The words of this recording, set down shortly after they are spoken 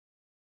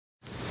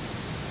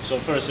So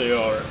first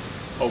you'll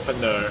open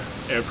the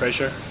air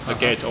pressure, the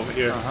gate over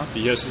here,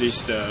 because this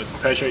is the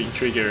pressure in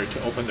trigger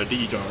to open the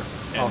lead door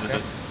and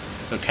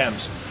the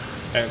cams.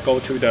 And go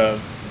to the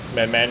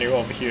main menu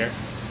over here.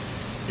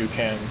 You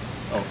can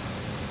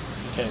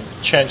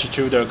change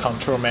to the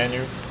control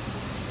menu.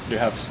 You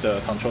have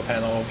the control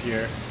panel over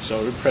here.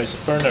 So you press the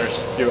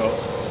furnace, you will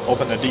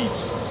open the lead.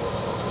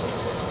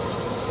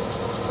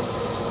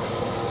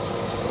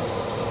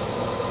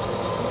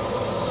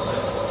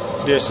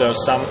 There's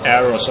some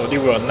error, so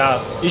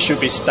it should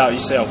be stop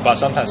itself, but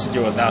sometimes it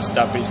will not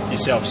stop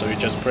itself, so you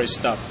just press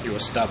stop, it will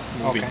stop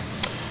moving.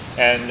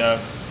 And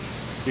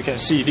you can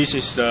see this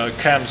is the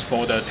clamps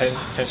for the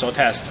tensile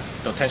test,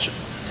 the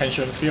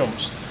tension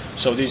films.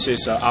 So this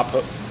is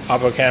upper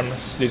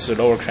clamps, this is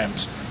lower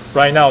clamps.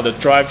 Right now the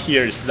drive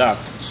here is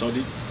locked, so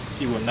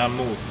it will not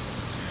move.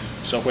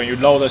 So when you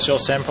load a show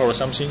sample or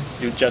something,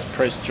 you just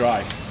press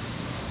drive.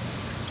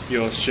 It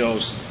will show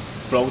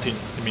floating,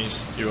 it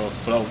means it will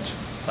float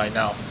right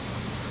now.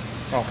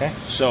 Okay.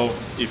 So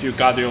if you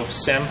got your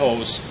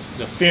samples,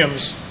 the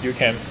films, you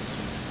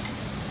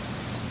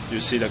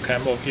see the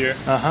clamp over here.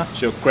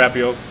 So you grab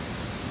your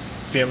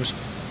films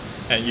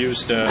and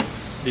use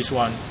this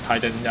one,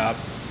 tighten it up,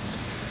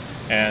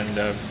 and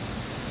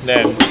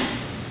then,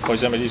 for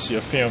example, this is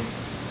your film,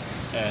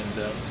 and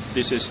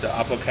this is the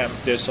upper clamp.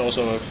 There's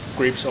also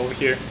grips over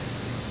here.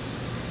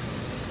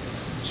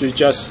 So you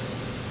just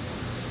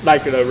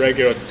like the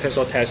regular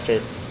tensile tester.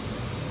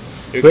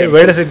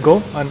 Where does it go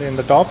in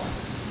the top?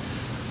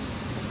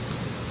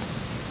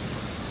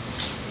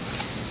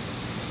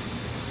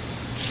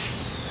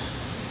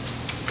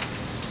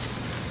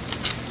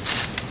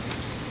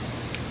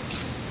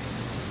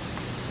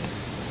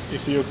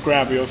 If you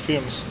grab your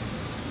films,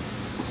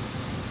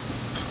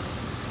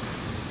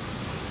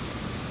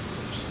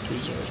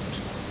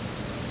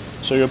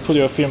 so you put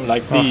your film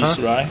like this,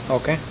 right?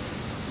 Okay.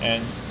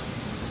 And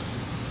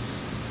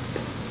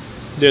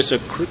there's a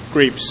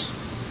grips.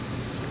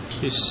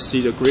 You see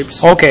the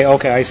grips? Okay,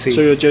 I see.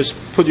 So you just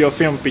put your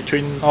film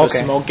between the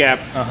small gap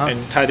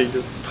and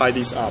tie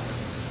this up.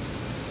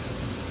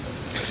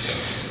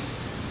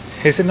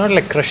 Is it not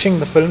like crushing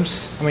the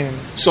films? I mean,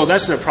 so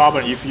that's the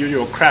problem. If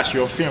you crash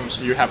your films,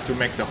 you have to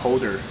make the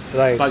holder.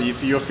 Right. But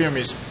if your film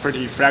is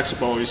pretty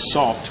flexible, it's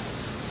soft.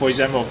 For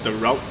example, if the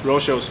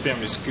Rochelle's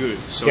film is good,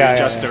 so you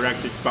just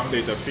directly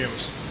bonded the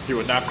films. You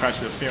will not crash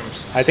the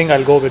films. I think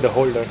I'll go with the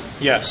holder.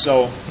 Yeah.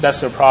 So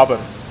that's the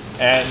problem.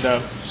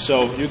 And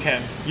so you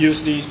can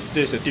use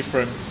there's a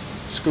different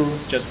screw,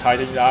 just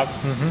tighten it up.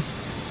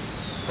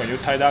 When you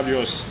tighten up,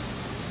 you'll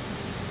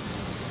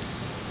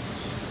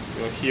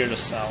hear the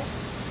sound.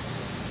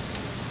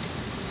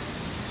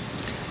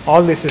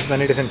 All this is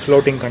when it is in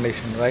floating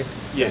condition, right?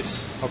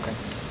 Yes. Okay.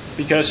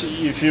 Because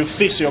if you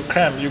fix your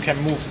clamp, you can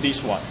move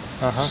this one.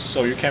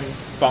 So you can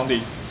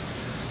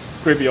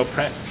grip your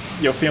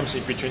films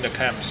in between the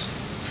clamps.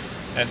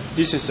 And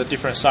this is a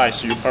different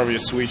size. You probably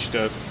switch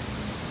the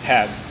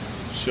head.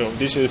 So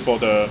this is for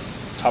the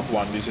top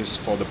one, this is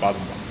for the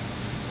bottom one.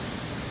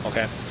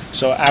 Okay,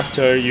 so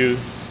after you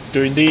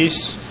doing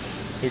this,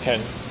 you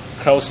can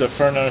close the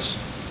furnace,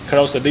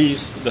 close the lid,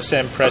 the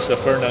same press the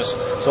furnace.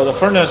 So the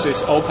furnace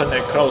is open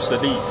and close the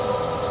lid.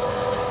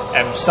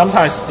 And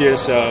sometimes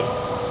there's a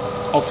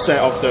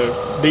offset of the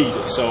lid,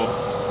 so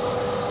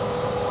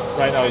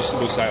right now it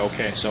looks like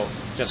okay. So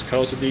just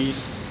close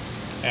these,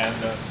 and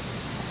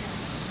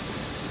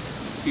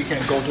you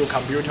can go to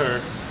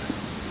computer.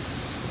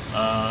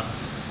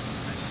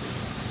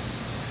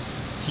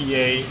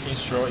 TA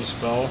Instructional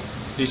Explore.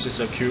 This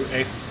is a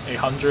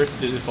Q800.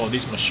 This is for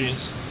these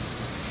machines.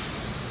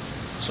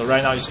 So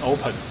right now it's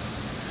open.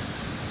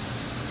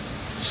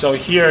 So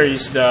here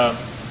is the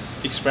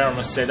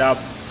experiment setup.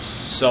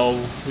 So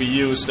we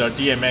use the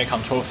DMA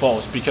control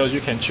flows because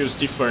you can choose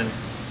different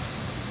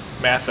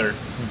method.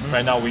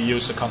 Right now we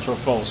use the control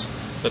flows.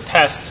 The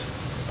test.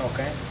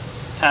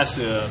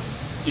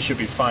 It should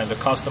be fine. The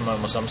customer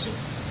or something.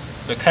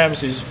 The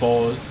clamps is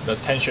for the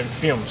tension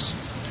films.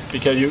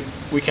 Because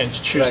we can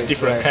choose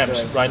different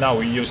clamps. Right now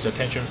we use the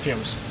tension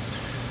films.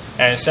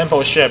 And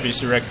sample shape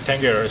is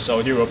rectangular,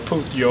 so you will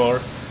put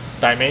your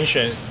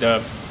dimensions,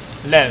 the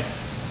length,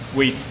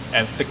 width,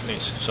 and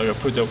thickness. So you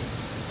put the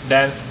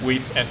length,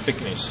 width, and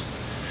thickness.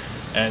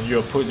 And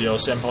you'll put your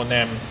sample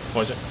name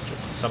for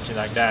something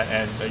like that,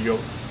 and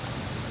you'll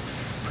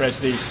press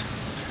this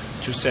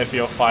to save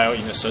your file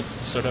in a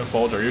certain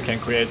folder. You can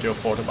create your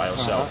folder by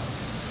yourself.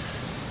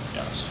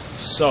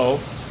 So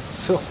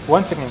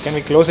 1 second, can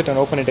we close it and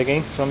open it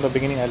again from the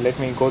beginning and let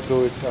me go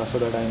through it so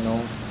that I know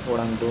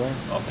what I'm doing?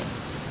 Okay.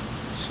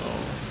 So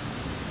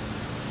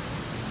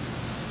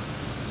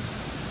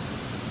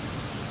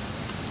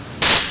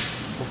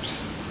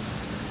oops.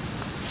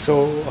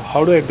 So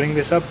how do I bring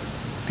this up?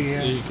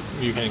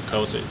 You can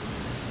close it.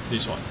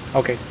 This one.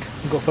 Okay.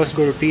 First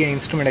go to TA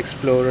Instrument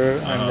Explorer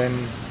and then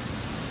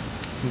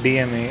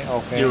DMA.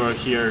 Okay. You will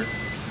here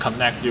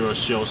connect your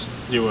shows.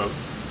 You will.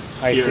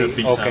 I see.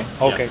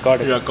 Okay,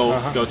 got it. You will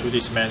go to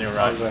this menu,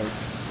 right? All right.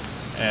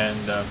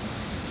 And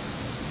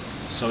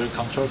so your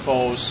control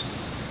flows.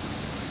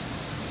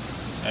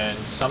 and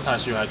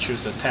sometimes you have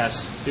choose the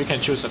test. You can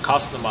choose the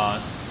custom or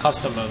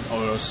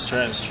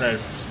straight.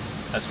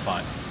 That's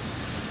fine.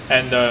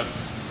 And the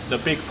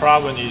big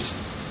problem is,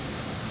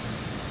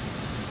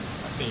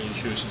 I think you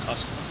choose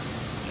custom.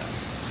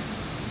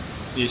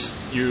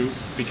 Yeah.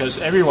 Because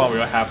everyone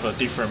will have a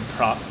different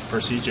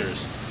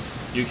procedures.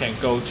 You can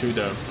go to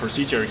the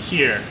procedure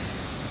here,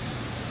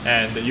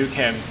 and you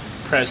can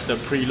press the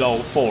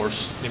preload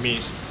force. It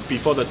means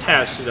before the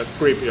test, the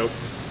grip will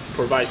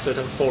provide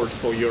certain force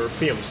for your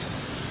films.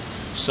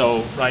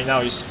 So right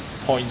now it's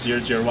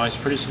 0.001. It's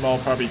pretty small.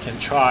 Probably can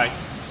try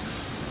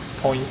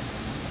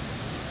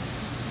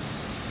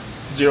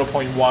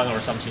 0.1 or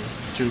something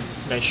to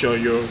make sure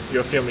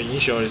your film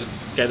initially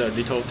get a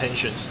little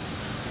tension.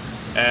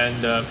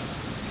 And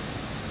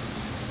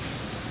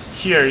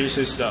here is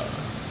the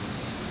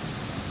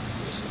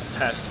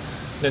test.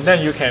 And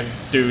then you can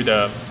do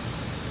the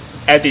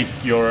edit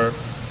your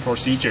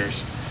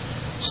procedures.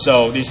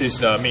 So this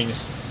is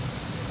means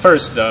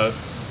first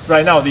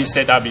right now this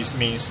setup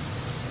means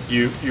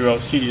you will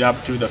heat it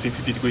up to the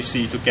 50 degrees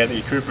C to get the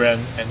equilibrium,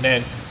 and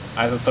then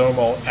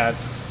isothermal at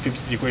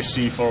 50 degrees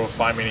C for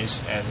 5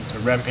 minutes and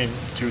ramping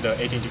to the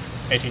 80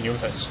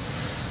 newtons.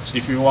 So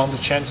if you want to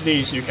change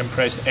this, you can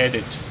press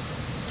edit.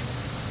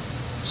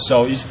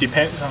 So it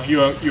depends on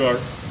you are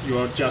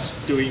just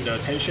doing the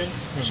tension,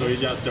 so you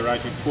just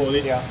directly pull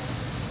it. Yeah.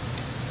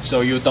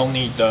 So you don't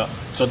need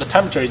so the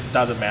temperature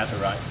doesn't matter,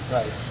 right?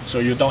 Right. So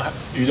you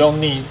don't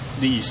need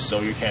these, so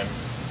you can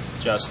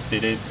just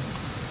delete.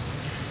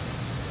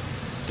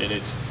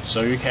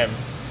 So you can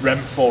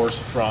ramp force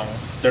from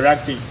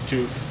directly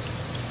to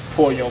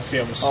pour your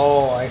films.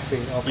 Oh, I see.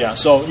 Okay. Yeah.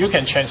 So you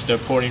can change the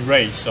pouring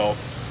rate. So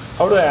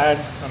how do I add?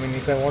 I mean,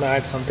 if I want to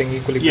add something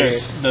equally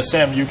yes, the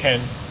same. You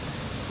can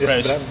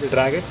press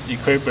drag it.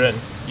 Equilibrium.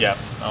 Yeah.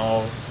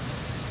 I'll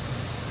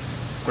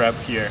grab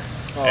here,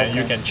 and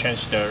you can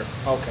change the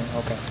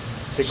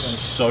sequence.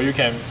 So you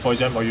can, for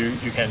example,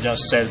 you can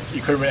just set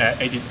equilibrium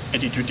at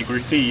 82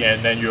 degrees C,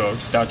 and then you'll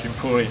start to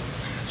pull it.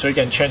 So you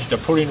can change the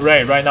pulling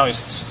rate. Right now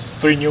it's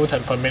 3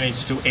 Newton per minute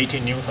to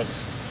 18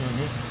 newtons,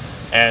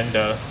 and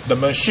the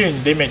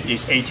machine limit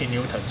is 18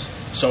 newtons.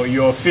 So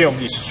your film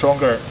is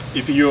stronger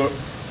if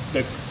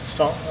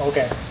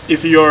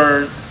if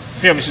your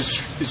film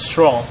is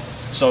strong.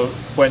 So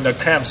when the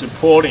clamps are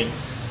pulling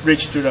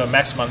reach to the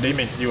maximum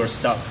limit, you are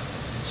stuck.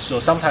 So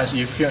sometimes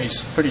if film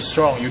is pretty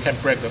strong, you can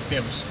break the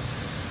films.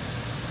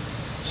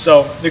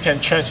 So you can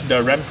change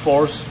the ramp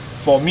force.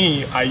 For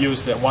me, I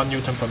use the 1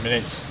 Newton per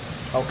minute.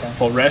 Okay.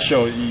 For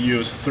ratio, you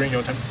use 3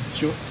 Newton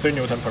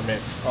per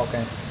minute.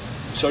 Okay.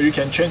 So you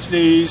can change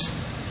these.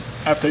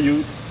 After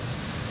you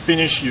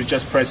finish, you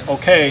just press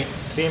OK.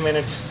 3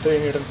 minutes, 3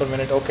 Newton per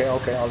minute. Okay. All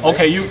right.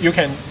 Okay, you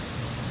can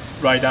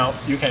write down.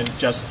 You can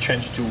just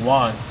change to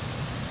 1.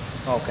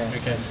 Okay. You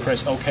can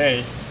press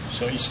OK.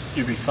 So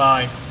you'll be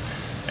fine.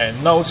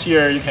 And notes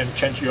here, you can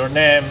change your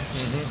name.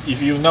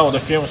 If you know the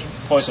film's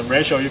Poisson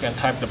ratio, you can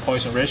type the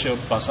Poisson ratio,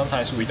 but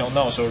sometimes we don't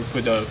know, so we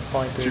put the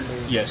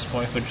 0.33. Yes,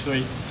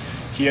 0.33.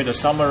 Here the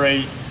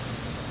summary,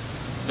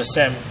 the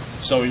same.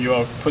 So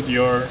you put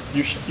you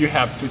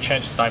have to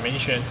change the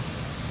dimension,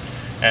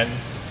 and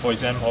for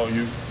example,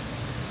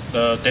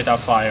 the data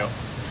file.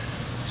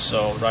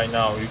 So right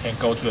now you can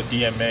go to the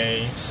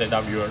DMA, set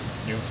up your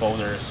new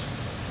folders.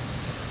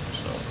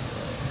 So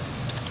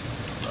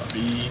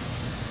B.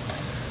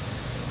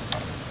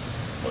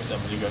 For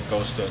example, you can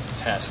go to the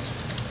test.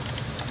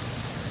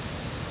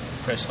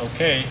 Press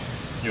OK,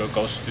 you will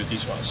go to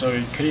this one. So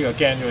you click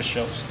again, it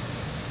shows.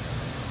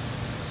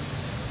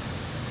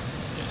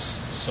 Yes,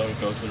 so you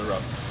go to the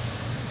run.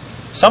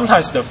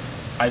 Sometimes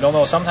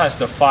sometimes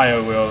the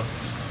file will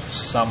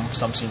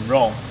something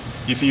wrong.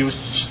 If you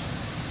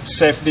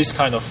save this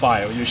kind of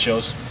file, you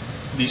shows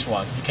this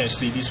one. You can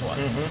see this one.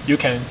 You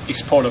can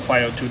export the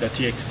file to the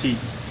TXT.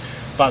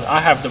 But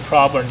I have the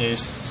problem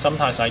is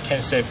sometimes I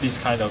can't save this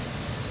kind of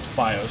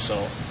file,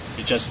 so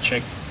you just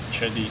check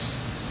this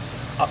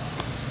up.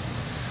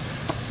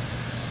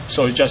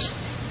 So you just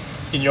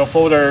in your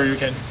folder, you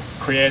can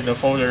create the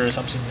folder or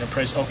something and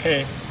press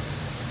OK.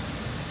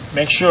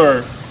 Make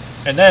sure,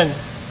 and then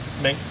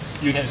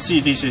you can see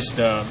this is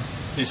the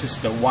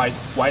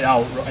white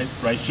out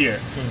right here.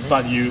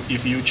 But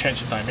if you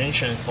change the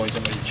dimension, for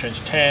example, you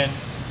change 10,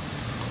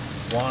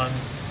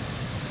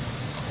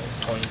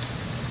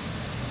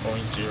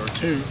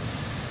 1.02.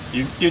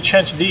 You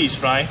change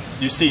these, right?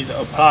 You see the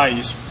apply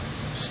is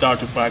start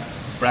to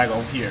brag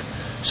over here.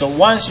 So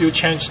once you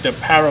change the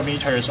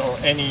parameters or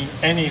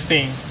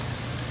anything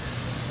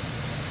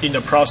in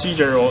the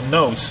procedure or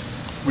notes,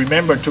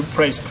 remember to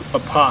press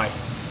apply.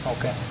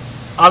 Okay.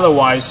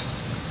 Otherwise,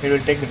 it will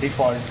take the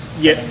default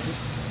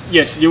settings.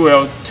 Yes, you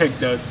will take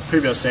the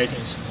previous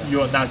settings. You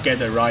will not get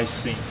the right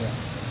thing.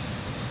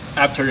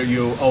 After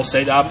you all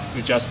set up,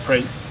 you just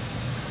press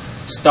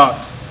start.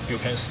 You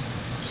can,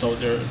 so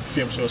the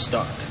films will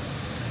start.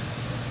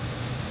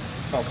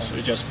 Okay. So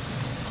you just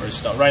press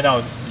start. Right now,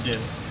 you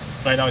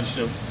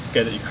should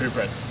get the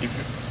equilibrium. If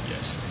you,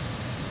 yes.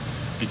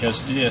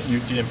 because you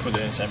didn't put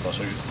it in sample,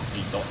 so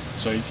you don't.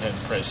 So you can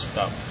press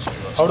stop. So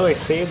how do I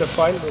save the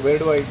file? Where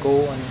do I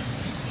go and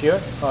here?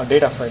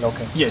 Data file.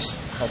 Okay. Yes.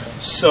 Okay.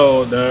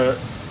 So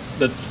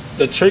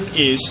the trick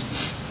is,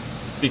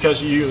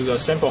 because you use a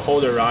sample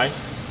holder, right?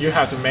 You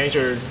have to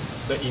measure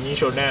the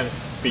initial length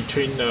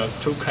between the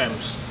two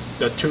clamps,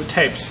 the two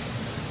tapes,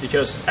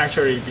 because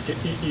actually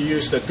you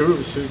use the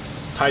grooves to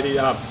tidy it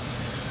up.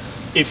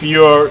 If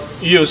you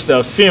use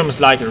the films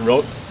like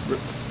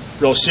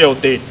Rochelle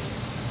did,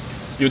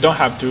 you don't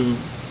have to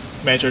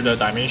measure the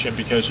dimension,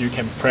 because you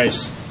can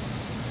press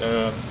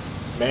the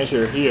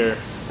measure here.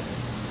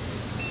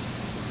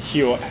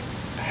 He will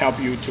help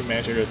you to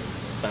measure the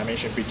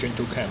dimension between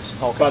two clamps.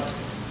 Okay.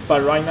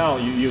 But right now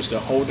you use the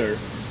holder,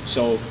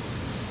 so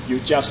you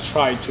just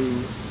try to,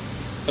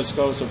 as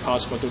close as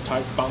possible, to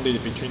bound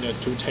it between the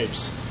two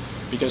tapes,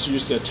 because you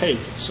use the tape,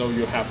 so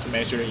you have to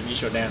measure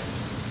initial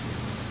length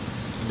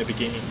in the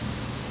beginning.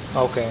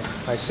 Okay,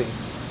 I see.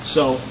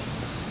 So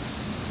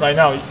right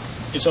now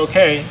it's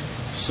okay.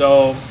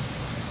 So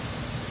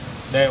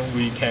then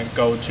we can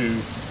go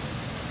to,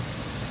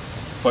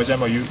 for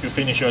example, you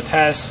finish your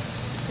test,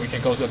 we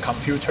can go to the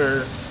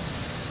computer.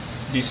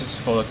 This is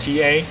for the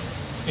TA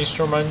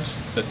instrument,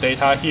 the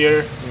data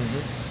here.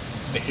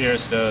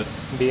 Here's the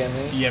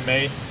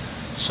DMA.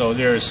 So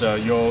there's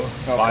your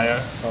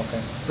file.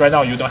 Okay. Right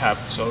now you don't have,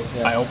 so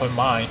yeah. I open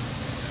mine.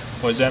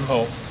 For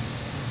example,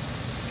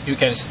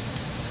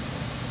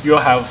 you'll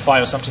have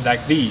file something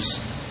like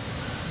this,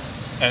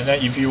 and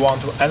then if you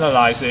want to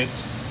analyze it,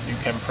 you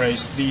can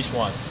press this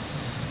one.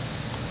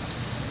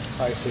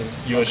 I see.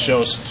 It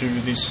shows to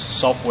this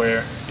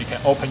software. You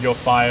can open your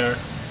file.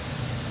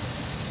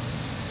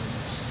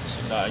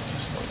 Like,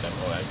 for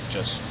example, like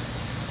just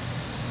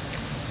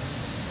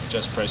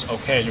press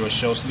OK. It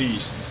shows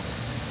these,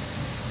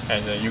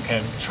 and you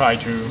can try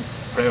to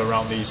play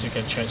around these. You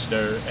can change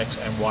the X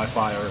and Y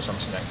file or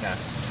something like that.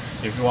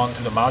 If you want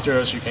to the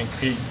modules, you can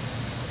click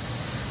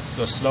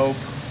the slope.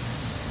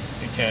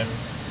 You can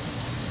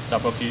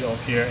double click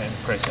over here and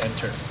press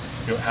enter.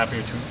 You're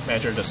happy to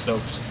measure the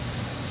slopes.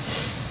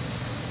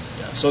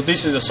 Yeah. So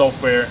this is the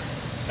software,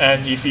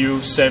 and if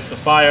you save the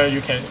file,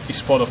 you can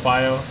export the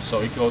file.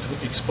 So you go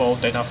to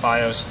export data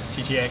files,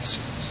 TTX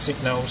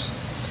signals.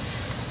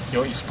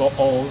 You'll export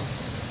all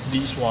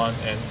these one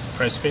and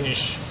press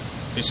finish.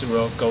 This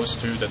will goes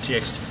to the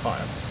TXT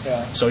file.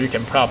 Yeah. So you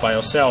can plot by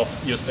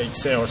yourself, use the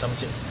Excel or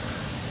something.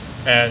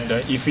 And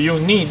if you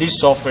need this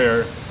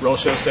software,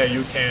 Rochelle said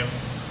you can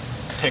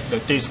take the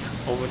disk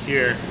over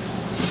here.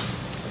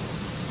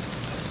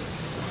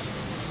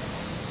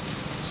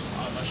 So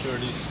I'm not sure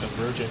this is the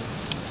version.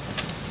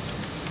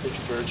 Which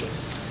version?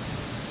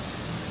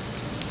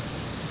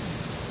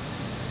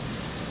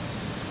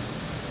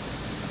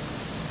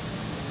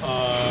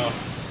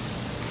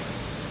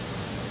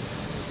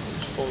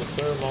 For the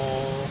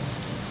thermal.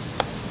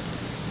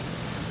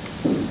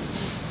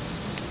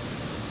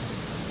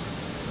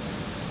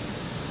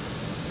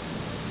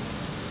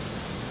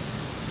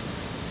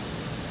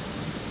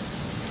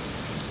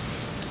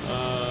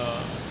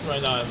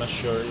 Right now I'm not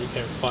sure. You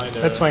can find.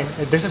 That's fine.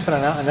 This is for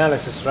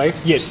analysis, right?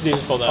 Yes, this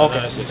is for the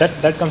analysis.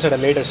 That comes at a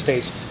later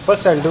stage.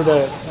 First, I'll do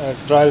the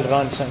trial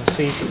runs and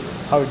see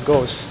how it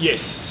goes.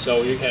 Yes.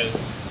 So you can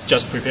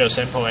just prepare a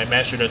sample and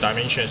measure the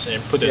dimensions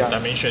and put the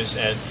dimensions,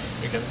 and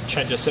you can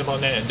change the sample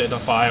name and data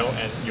file,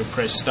 and you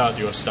press start.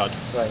 You will start.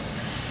 Right.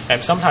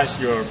 And sometimes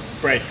your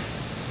break,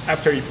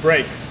 after you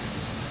break,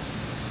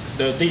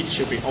 the lid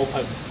should be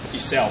open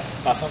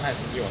itself, but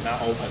sometimes it will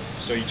not open.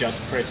 So you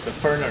just press the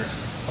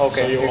furnace.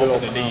 Okay. So you open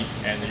the lid,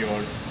 and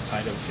you're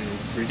kind of to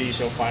release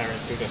your fire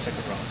and do the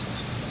second round.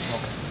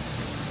 Okay.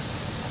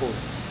 Cool.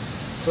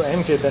 So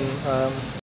MJ, then